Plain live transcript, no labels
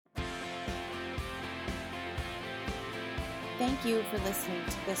Thank you for listening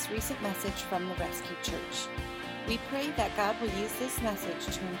to this recent message from the Rescue Church. We pray that God will use this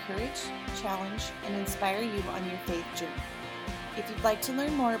message to encourage, challenge, and inspire you on your faith journey. If you'd like to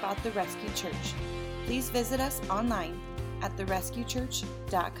learn more about the Rescue Church, please visit us online at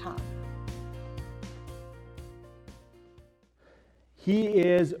therescuechurch.com. He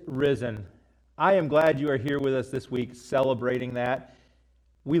is risen. I am glad you are here with us this week celebrating that.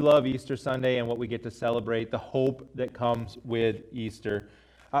 We love Easter Sunday and what we get to celebrate, the hope that comes with Easter.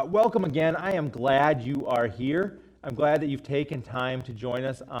 Welcome again. I am glad you are here. I'm glad that you've taken time to join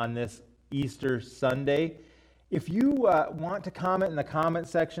us on this Easter Sunday. If you want to comment in the comment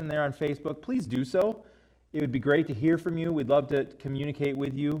section there on Facebook, please do so. It would be great to hear from you. We'd love to communicate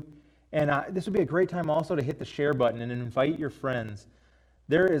with you. And this would be a great time also to hit the share button and invite your friends.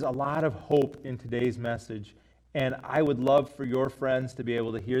 There is a lot of hope in today's message, and I would love for your friends to be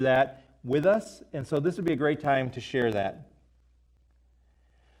able to hear that with us, and so this would be a great time to share that.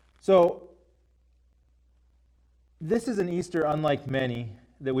 So, this is an Easter unlike many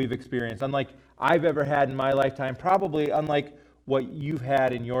that we've experienced, unlike I've ever had in my lifetime, probably unlike what you've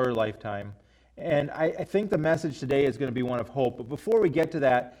had in your lifetime. And I think the message today is going to be one of hope, but before we get to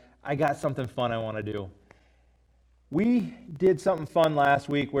that, I got something fun I want to do. We did something fun last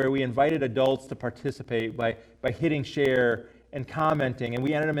week where we invited adults to participate by hitting share and commenting, and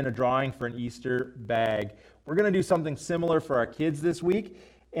we entered them in a drawing for an Easter bag. We're going to do something similar for our kids this week,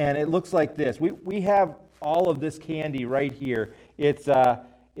 and it looks like this. We have all of this candy right here. It's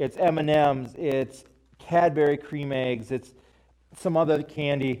M&Ms, it's Cadbury cream eggs, it's some other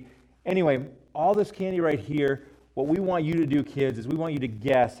candy. Anyway, all this candy right here. What we want you to do, kids, is we want you to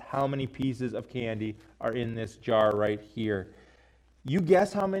guess how many pieces of candy are in this jar right here. You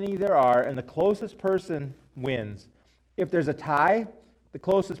guess how many there are, and the closest person wins. If there's a tie, the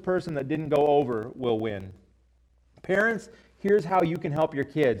closest person that didn't go over will win. Parents, here's how you can help your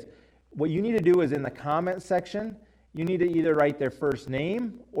kids. What you need to do is in the comment section, you need to either write their first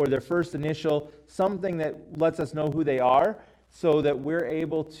name or their first initial, something that lets us know who they are, so that we're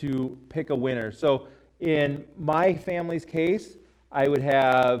able to pick a winner. So in my family's case, I would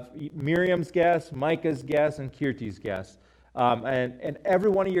have Miriam's guess, Micah's guess, and Kirti's guess. And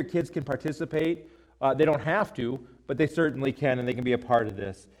every one of your kids can participate. They don't have to, but they certainly can, and they can be a part of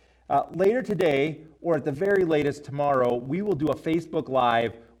this. Later today, or at the very latest tomorrow, we will do a Facebook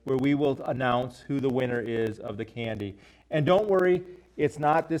Live where we will announce who the winner is of the candy. And don't worry, it's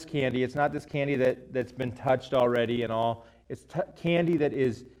not this candy. It's not this candy that's been touched already and all. It's candy that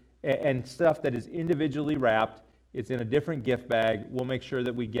is and stuff that is individually wrapped. It's in a different gift bag. We'll make sure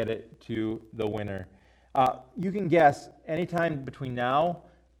that we get it to the winner. You can guess anytime between now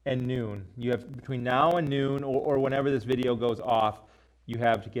and noon. You have between now and noon, or whenever this video goes off, you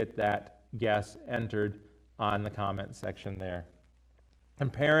have to get that guess entered on the comment section there.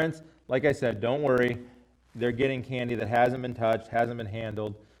 And parents, like I said, don't worry. They're getting candy that hasn't been touched, hasn't been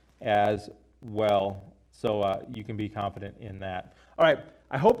handled as well. So you can be confident in that. All right.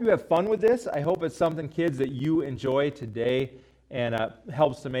 I hope you have fun with this. I hope it's something, kids, that you enjoy today and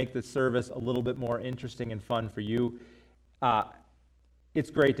helps to make this service a little bit more interesting and fun for you. It's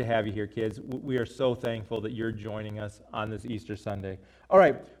great to have you here, kids. We are so thankful that you're joining us on this Easter Sunday. All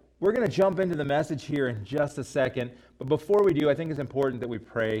right, we're going to jump into the message here in just a second. But before we do, I think it's important that we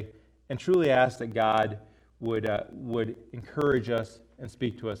pray and truly ask that God would encourage us and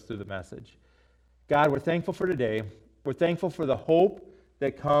speak to us through the message. God, we're thankful for today. We're thankful for the hope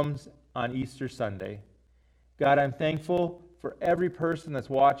that comes on Easter Sunday. God, I'm thankful for every person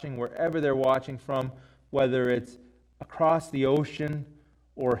that's watching, wherever they're watching from, whether it's across the ocean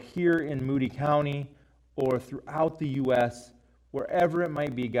or here in Moody County or throughout the U.S., wherever it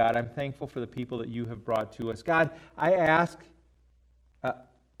might be, God, I'm thankful for the people that you have brought to us. God, I ask,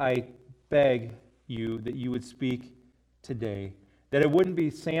 I beg you that you would speak today, that it wouldn't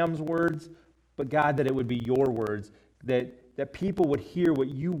be Sam's words, but God, that it would be your words, that people would hear what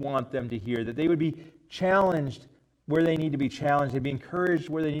you want them to hear, that they would be challenged where they need to be challenged, they'd be encouraged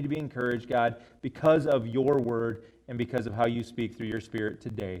where they need to be encouraged, God, because of your word and because of how you speak through your Spirit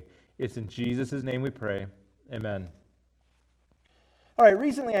today. It's in Jesus' name we pray. Amen. All right,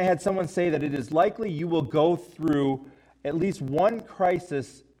 recently I had someone say that it is likely you will go through at least one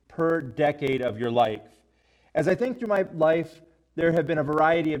crisis per decade of your life. As I think through my life, there have been a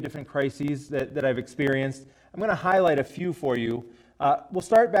variety of different crises that I've experienced. I'm going to highlight a few for you. We'll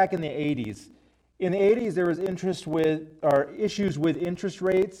start back in the 80s. In the 80s, there was issues with interest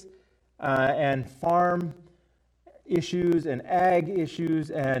rates and farm issues and ag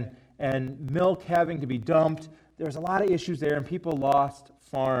issues and milk having to be dumped. There was a lot of issues there, and people lost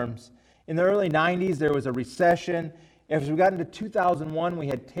farms. In the early 90s, there was a recession, As we got into 2001, we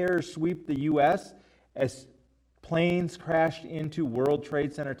had terror sweep the U.S. as planes crashed into World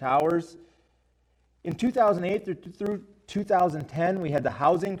Trade Center towers. In 2008 through 2010, we had the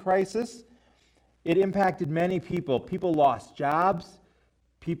housing crisis. It impacted many people. People lost jobs.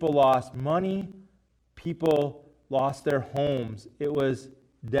 People lost money. People lost their homes. It was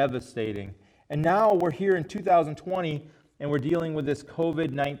devastating. And now we're here in 2020, and we're dealing with this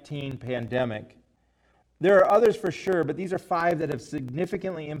COVID-19 pandemic. There are others for sure, but these are 5 that have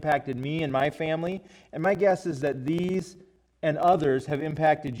significantly impacted me and my family. And my guess is that these and others have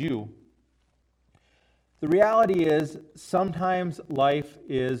impacted you. The reality is, sometimes life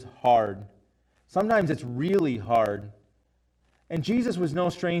is hard. Sometimes it's really hard. And Jesus was no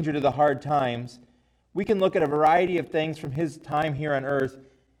stranger to the hard times. We can look at a variety of things from his time here on earth,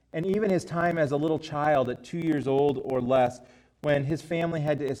 and even his time as a little child at 2 years old or less, when his family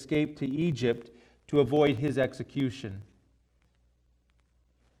had to escape to Egypt to avoid his execution.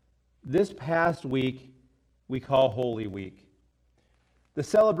 This past week, we call Holy Week. The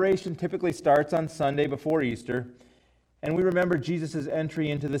celebration typically starts on Sunday before Easter, and we remember Jesus'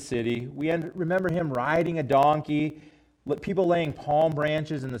 entry into the city. We remember him riding a donkey, people laying palm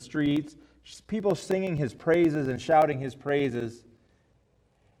branches in the streets, people singing his praises and shouting his praises.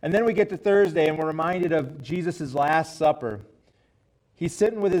 And then we get to Thursday, and we're reminded of Jesus' Last Supper. He's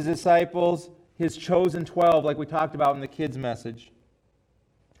sitting with his disciples, his chosen 12, like we talked about in the kids' message.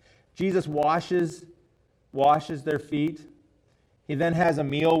 Jesus washes their feet. He then has a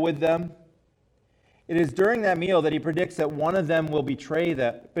meal with them. It is during that meal that he predicts that one of them will betray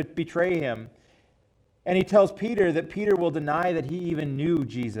him. And he tells Peter that Peter will deny that he even knew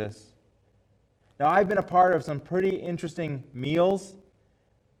Jesus. Now, I've been a part of some pretty interesting meals,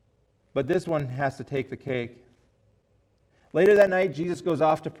 but this one has to take the cake. Later that night, Jesus goes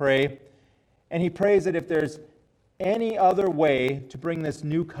off to pray, and he prays that if there's any other way to bring this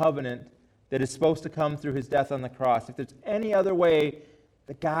new covenant that is supposed to come through his death on the cross, if there's any other way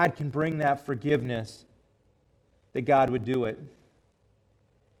that God can bring that forgiveness, that God would do it.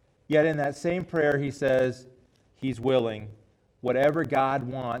 Yet in that same prayer, he says he's willing. Whatever God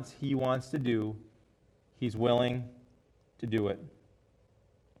wants, he wants to do, he's willing to do it.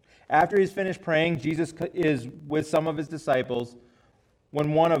 After he's finished praying, Jesus is with some of his disciples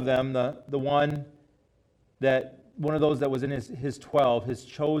when one of them, one of those that was in his 12, his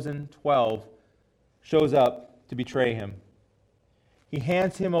chosen 12, shows up to betray him. He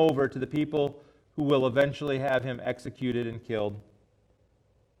hands him over to the people who will eventually have him executed and killed.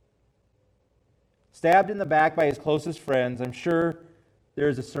 Stabbed in the back by his closest friends, I'm sure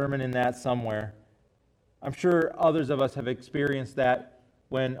there's a sermon in that somewhere. I'm sure others of us have experienced that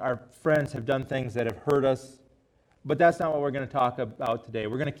when our friends have done things that have hurt us. But that's not what we're going to talk about today.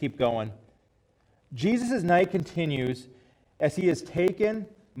 We're going to keep going. Jesus' night continues as he is taken,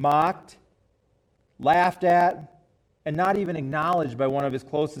 mocked, laughed at, and not even acknowledged by one of his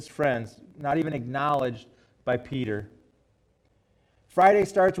closest friends, not even acknowledged by Peter. Friday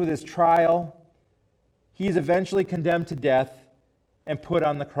starts with his trial. He is eventually condemned to death and put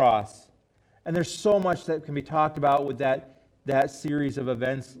on the cross. And there's so much that can be talked about with that series of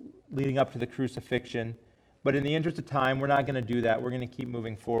events leading up to the crucifixion. But in the interest of time, we're not going to do that. We're going to keep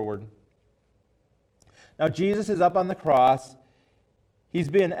moving forward. Now, Jesus is up on the cross. He's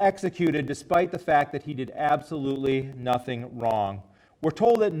been executed despite the fact that he did absolutely nothing wrong. We're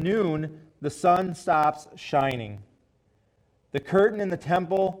told at noon, the sun stops shining. The curtain in the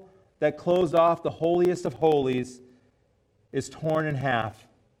temple that closed off the holiest of holies is torn in half.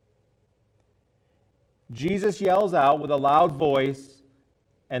 Jesus yells out with a loud voice,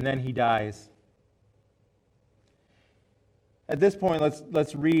 and then he dies. At this point,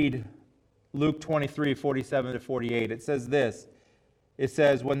 let's read Luke 23, 47 to 48. It says this. It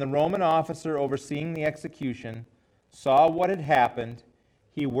says, "When the Roman officer overseeing the execution saw what had happened,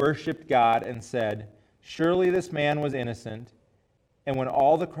 he worshipped God and said, 'Surely this man was innocent.' And when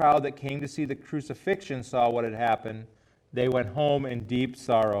all the crowd that came to see the crucifixion saw what had happened, they went home in deep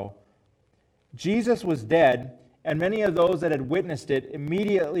sorrow." Jesus was dead, and many of those that had witnessed it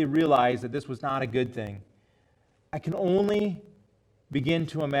immediately realized that this was not a good thing. I can only begin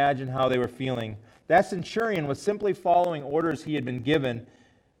to imagine how they were feeling. That centurion was simply following orders he had been given,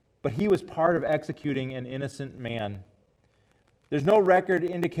 but he was part of executing an innocent man. There's no record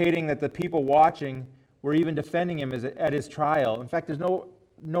indicating that the people watching were even defending him at his trial. In fact, there's no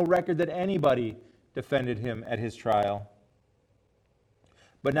record that anybody defended him at his trial.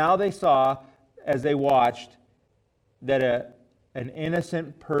 But now they saw, as they watched, that an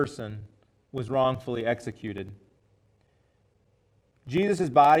innocent person was wrongfully executed. Jesus'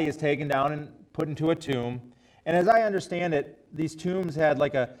 body is taken down and put into a tomb, And as I understand it, these tombs had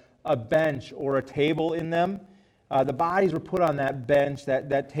like a bench or a table in them. The bodies were put on that bench,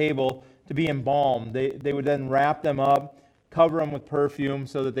 that table, to be embalmed. They would then wrap them up, cover them with perfume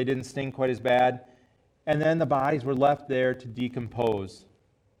so that they didn't stink quite as bad, and then the bodies were left there to decompose.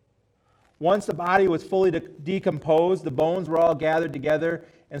 Once the body was fully decomposed, the bones were all gathered together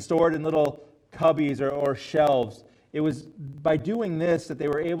and stored in little cubbies or shelves. It was by doing this that they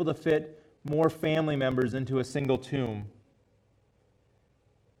were able to fit more family members into a single tomb.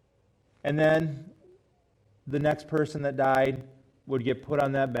 And then the next person that died would get put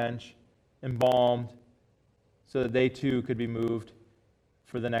on that bench, embalmed, so that they too could be moved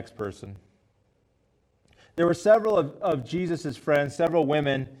for the next person. There were several of Jesus' friends, several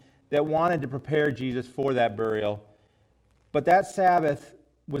women, that wanted to prepare Jesus for that burial. But that Sabbath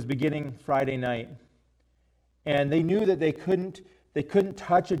was beginning Friday night. And they knew that they couldn't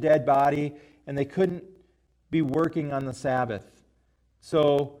touch a dead body, and they couldn't be working on the Sabbath.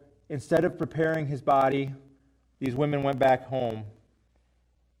 So instead of preparing his body, these women went back home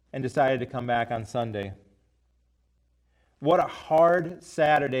and decided to come back on Sunday. What a hard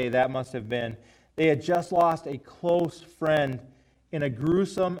Saturday that must have been. They had just lost a close friend in a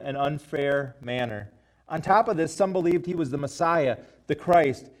gruesome and unfair manner. On top of this, some believed he was the Messiah, the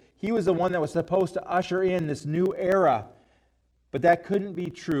Christ. He was the one that was supposed to usher in this new era. But that couldn't be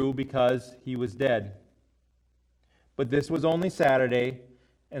true because he was dead. But this was only Saturday,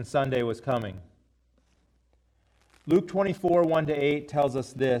 and Sunday was coming. Luke 24, 1-8 tells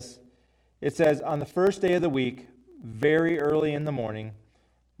us this. It says, "On the first day of the week, very early in the morning,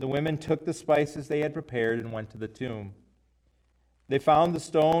 the women took the spices they had prepared and went to the tomb. They found the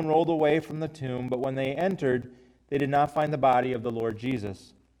stone rolled away from the tomb, but when they entered, they did not find the body of the Lord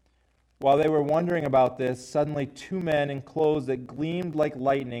Jesus. While they were wondering about this, suddenly 2 men in clothes that gleamed like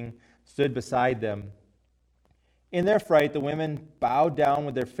lightning stood beside them. In their fright, the women bowed down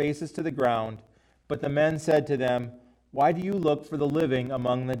with their faces to the ground, but the men said to them, 'Why do you look for the living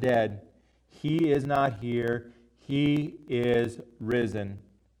among the dead? He is not here. He is risen.'"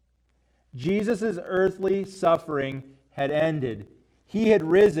 Jesus' earthly suffering had ended. He had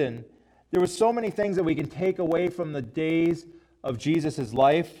risen. There were so many things that we can take away from the days of Jesus'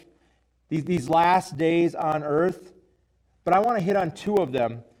 life, these last days on earth. But I want to hit on 2 of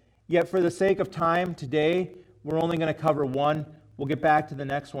them. Yet for the sake of time today, we're only going to cover one. We'll get back to the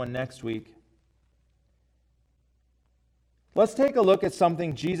next one next week. Let's take a look at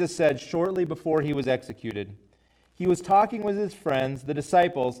something Jesus said shortly before he was executed. He was talking with his friends, the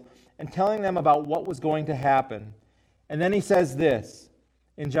disciples, and telling them about what was going to happen. And then he says this,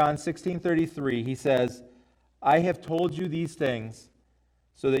 in John 16:33, he says, "I have told you these things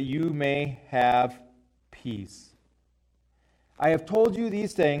so that you may have peace. I have told you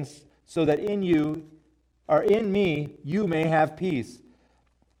these things so that in me, you may have peace."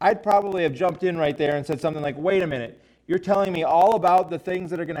 I'd probably have jumped in right there and said something like, "Wait a minute. You're telling me all about the things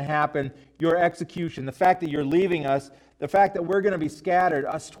that are going to happen, your execution, the fact that you're leaving us, the fact that we're going to be scattered,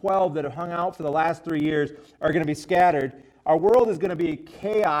 us 12 that have hung out for the last 3 years are going to be scattered. Our world is going to be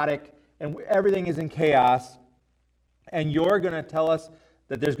chaotic, and everything is in chaos. And you're going to tell us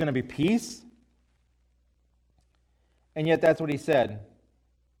that there's going to be peace?" And yet that's what he said.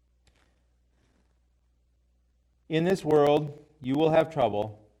 "In this world you will have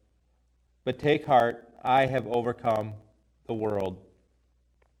trouble, but take heart, I have overcome the world."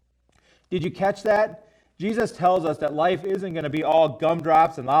 Did you catch that? Jesus tells us that life isn't going to be all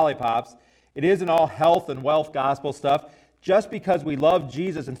gumdrops and lollipops. It isn't all health and wealth gospel stuff. Just because we love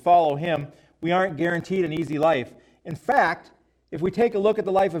Jesus and follow him, we aren't guaranteed an easy life. In fact, if we take a look at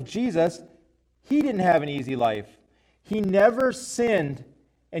the life of Jesus, he didn't have an easy life. He never sinned,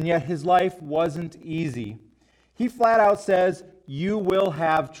 and yet his life wasn't easy. He flat out says, "You will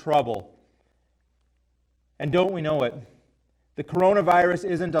have trouble." And don't we know it? The coronavirus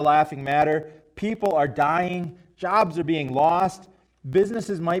isn't a laughing matter. People are dying. Jobs are being lost.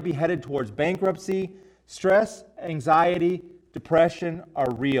 Businesses might be headed towards bankruptcy. Stress, anxiety, depression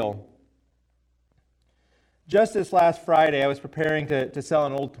are real. Just this last Friday, I was preparing to sell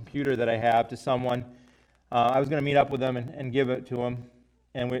an old computer that I have to someone. I was going to meet up with them and give it to them.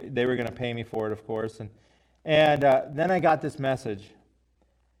 And they were going to pay me for it, of course. And then I got this message.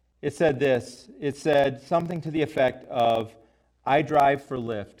 It said this. It said something to the effect of, "I drive for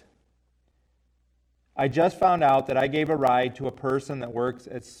Lyft. I just found out that I gave a ride to a person that works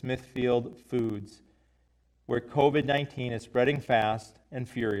at Smithfield Foods, where COVID-19 is spreading fast and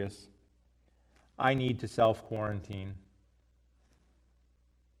furious. I need to self-quarantine."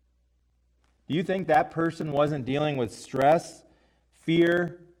 Do you think that person wasn't dealing with stress,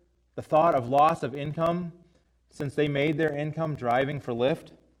 fear, the thought of loss of income, since they made their income driving for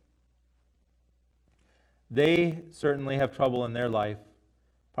Lyft, they certainly have trouble in their life.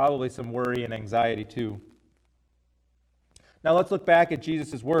 Probably some worry and anxiety too. Now let's look back at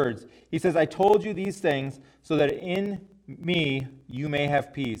Jesus' words. He says, I told you these things so that in me you may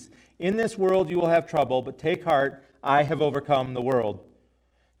have peace. In this world you will have trouble, but take heart, I have overcome the world.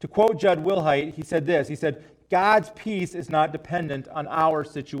 To quote Judd Wilhite, he said this. He said, God's peace is not dependent on our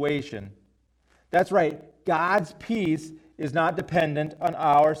situation. That's right. God's peace is not dependent on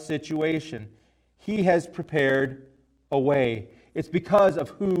our situation. He has prepared a way. It's because of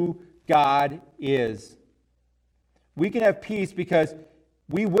who God is. We can have peace because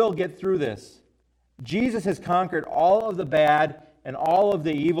we will get through this. Jesus has conquered all of the bad and all of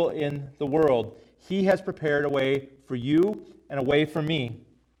the evil in the world. He has prepared a way for you and a way for me.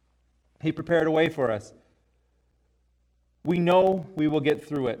 He prepared a way for us. We know we will get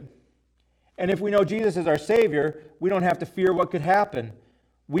through it. And if we know Jesus is our Savior, we don't have to fear what could happen.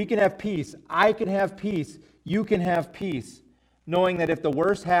 We can have peace. I can have peace. You can have peace, knowing that if the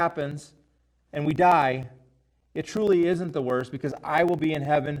worst happens and we die, it truly isn't the worst because I will be in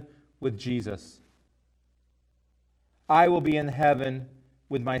heaven with Jesus. I will be in heaven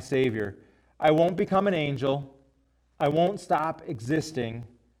with my Savior. I won't become an angel. I won't stop existing.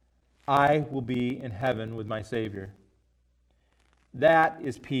 I will be in heaven with my Savior. That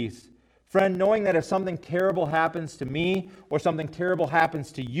is peace. Friend, knowing that if something terrible happens to me or something terrible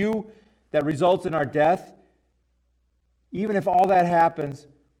happens to you that results in our death, even if all that happens,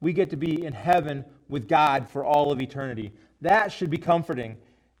 we get to be in heaven with God for all of eternity. That should be comforting.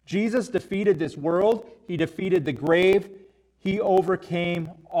 Jesus defeated this world. He defeated the grave. He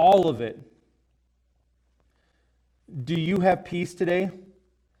overcame all of it. Do you have peace today?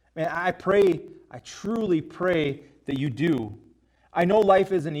 Man, I truly pray that you do. I know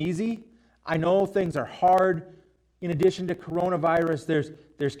life isn't easy. I know things are hard. In addition to coronavirus,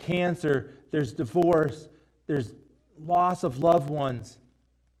 there's cancer, there's divorce, there's loss of loved ones.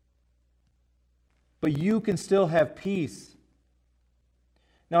 But you can still have peace.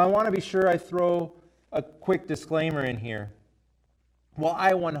 Now, I want to be sure I throw a quick disclaimer in here. Well,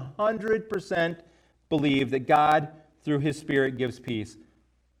 I 100% believe that God, through His Spirit, gives peace.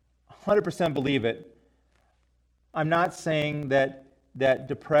 100% believe it. I'm not saying that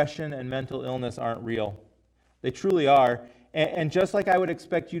depression and mental illness aren't real. They truly are. And just like I would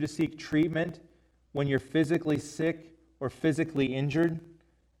expect you to seek treatment when you're physically sick or physically injured,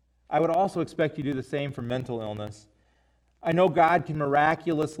 I would also expect you to do the same for mental illness. I know God can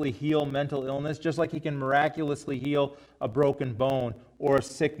miraculously heal mental illness, just like He can miraculously heal a broken bone or a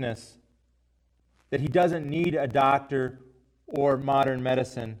sickness. That He doesn't need a doctor or modern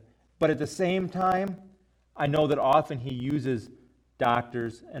medicine. But at the same time, I know that often He uses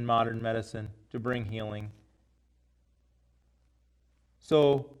doctors and modern medicine to bring healing.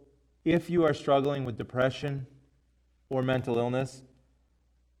 So, if you are struggling with depression or mental illness,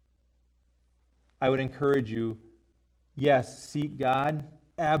 I would encourage you, yes, seek God.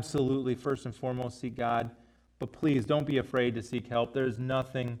 Absolutely, first and foremost, seek God. But please, don't be afraid to seek help. There's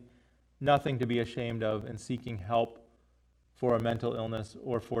nothing to be ashamed of in seeking help for a mental illness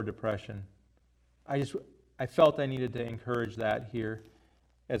or for depression. I felt I needed to encourage that here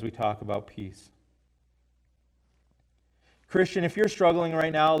as we talk about peace. Christian, if you're struggling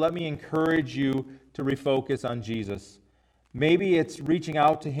right now, let me encourage you to refocus on Jesus. Maybe it's reaching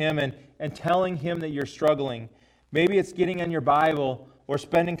out to Him and telling Him that you're struggling. Maybe it's getting in your Bible or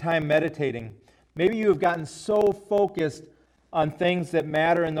spending time meditating. Maybe you have gotten so focused on things that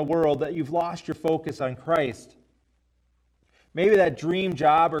matter in the world that you've lost your focus on Christ. Maybe that dream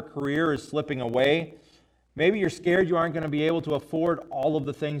job or career is slipping away. Maybe you're scared you aren't going to be able to afford all of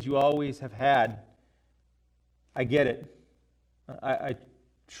the things you always have had. I get it. I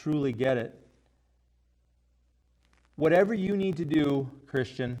truly get it. Whatever you need to do,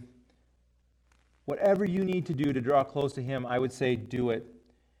 Christian, whatever you need to do to draw close to Him, I would say do it.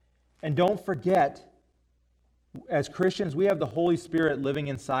 And don't forget, as Christians, we have the Holy Spirit living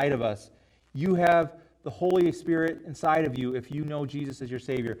inside of us. You have the Holy Spirit inside of you if you know Jesus as your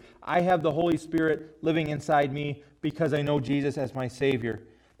Savior. I have the Holy Spirit living inside me because I know Jesus as my Savior.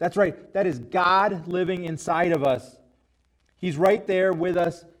 That's right. That is God living inside of us. He's right there with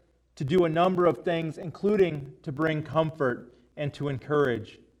us to do a number of things, including to bring comfort and to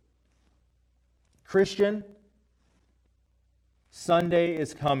encourage. Christian, Sunday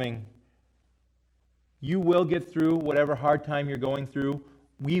is coming. You will get through whatever hard time you're going through.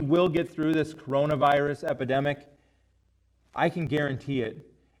 We will get through this coronavirus epidemic. I can guarantee it.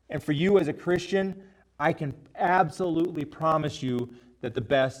 And for you as a Christian, I can absolutely promise you that the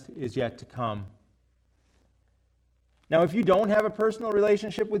best is yet to come. Now, if you don't have a personal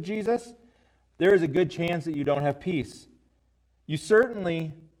relationship with Jesus, there is a good chance that you don't have peace. You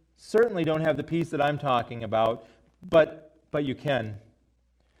certainly don't have the peace that I'm talking about, but you can.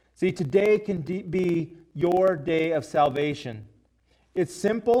 See, today can be your day of salvation. It's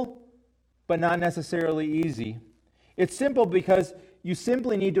simple, but not necessarily easy. It's simple because you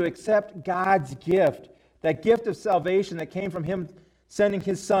simply need to accept God's gift, that gift of salvation that came from Him sending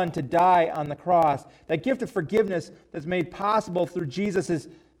His Son to die on the cross, that gift of forgiveness that's made possible through Jesus'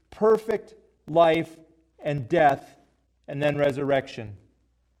 perfect life and death and then resurrection.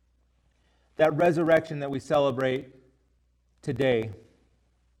 That resurrection that we celebrate today.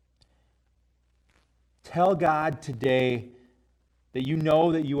 Tell God today that you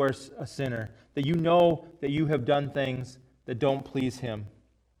know that you are a sinner, that you know that you have done things that don't please Him.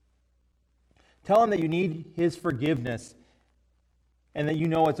 Tell Him that you need His forgiveness and that you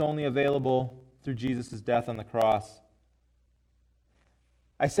know it's only available through Jesus' death on the cross.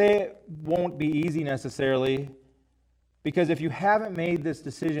 I say it won't be easy necessarily because if you haven't made this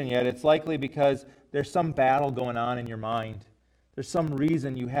decision yet, it's likely because there's some battle going on in your mind. There's some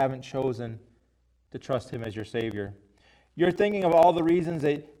reason you haven't chosen to trust Him as your Savior. You're thinking of all the reasons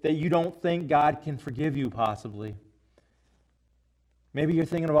that you don't think God can forgive you, possibly. Maybe you're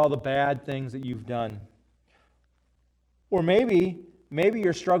thinking of all the bad things that you've done. Or maybe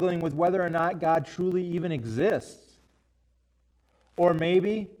you're struggling with whether or not God truly even exists. Or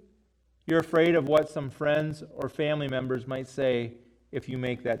maybe you're afraid of what some friends or family members might say if you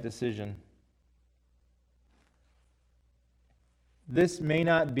make that decision. This may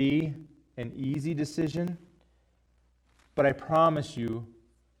not be an easy decision, but I promise you,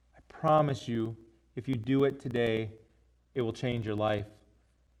 if you do it today, it will change your life.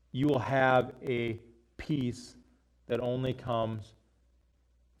 You will have a peace that only comes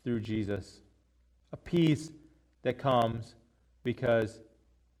through Jesus. A peace that comes because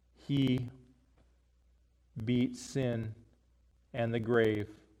He beat sin and the grave.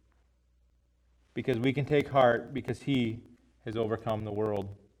 Because we can take heart because He has overcome the world.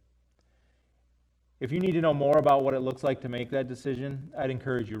 If you need to know more about what it looks like to make that decision, I'd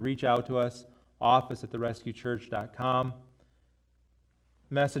encourage you, reach out to us, office@therescuechurch.com.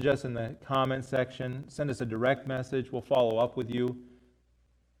 Message us in the comment section. Send us a direct message. We'll follow up with you.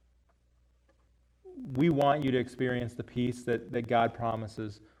 We want you to experience the peace that God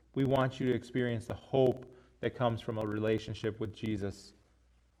promises. We want you to experience the hope that comes from a relationship with Jesus.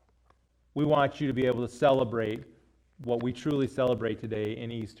 We want you to be able to celebrate what we truly celebrate today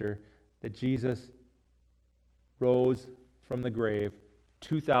in Easter, that Jesus rose from the grave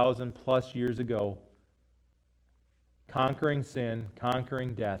 2,000 plus years ago, conquering sin,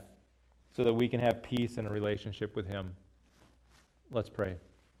 conquering death, so that we can have peace in a relationship with Him. Let's pray.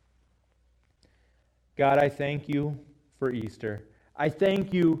 God, I thank You for Easter. I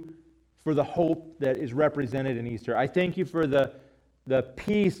thank You for the hope that is represented in Easter. I thank You for the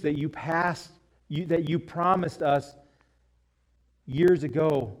peace that that You promised us years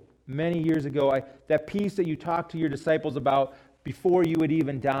ago, many years ago. That peace that You talked to Your disciples about before You had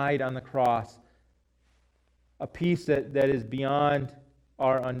even died on the cross. A peace that is beyond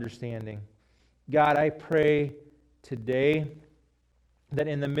our understanding. God, I pray today that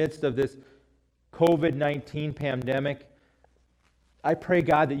in the midst of this COVID-19 pandemic, I pray,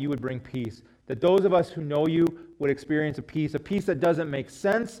 God, that You would bring peace. That those of us who know You would experience a peace that doesn't make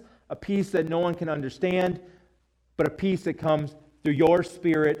sense, a peace that no one can understand, but a peace that comes through Your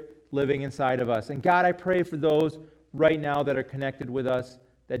Spirit living inside of us. And God, I pray for those right now that are connected with us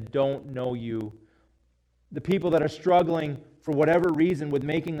that don't know You. The people that are struggling for whatever reason with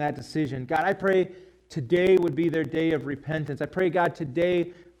making that decision. God, I pray today would be their day of repentance. I pray, God,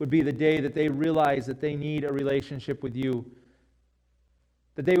 today would be the day that they realize that they need a relationship with You.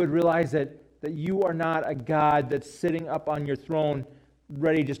 That they would realize that You are not a God that's sitting up on Your throne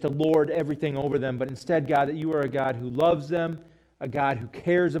ready just to lord everything over them, but instead, God, that You are a God who loves them, a God who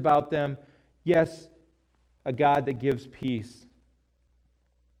cares about them. Yes, a God that gives peace.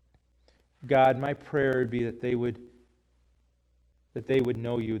 God, my prayer would be that they would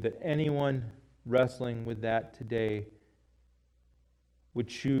know You, that anyone wrestling with that today would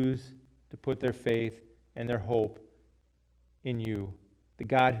choose to put their faith and their hope in You, the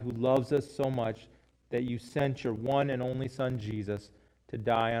God who loves us so much that You sent Your one and only Son, Jesus, to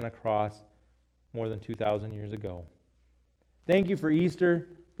die on a cross more than 2,000 years ago. Thank You for Easter.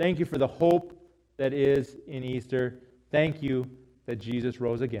 Thank You for the hope that is in Easter. Thank You that Jesus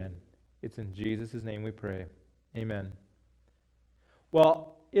rose again. It's in Jesus' name we pray. Amen.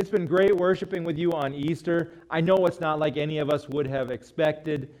 Well, it's been great worshiping with you on Easter. I know it's not like any of us would have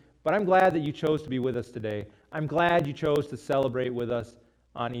expected, But I'm glad that you chose to be with us today. I'm glad you chose to celebrate with us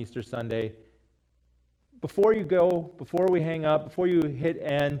on Easter Sunday. Before you go, before we hang up, before you hit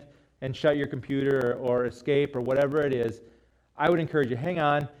end and shut your computer or escape or whatever it is, I would encourage you, hang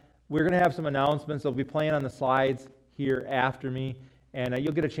on. We're going to have some announcements. They'll be playing on the slides here after me, and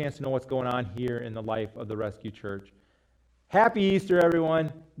you'll get a chance to know what's going on here in the life of the Rescue Church. Happy Easter,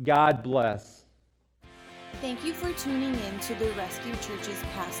 everyone. God bless. Thank you for tuning in to the Rescue Church's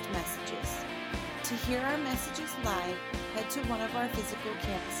past messages. To hear our messages live, head to one of our physical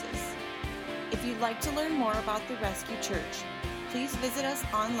campuses. If you'd like to learn more about the Rescue Church, please visit us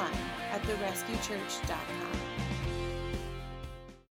online at therescuechurch.com.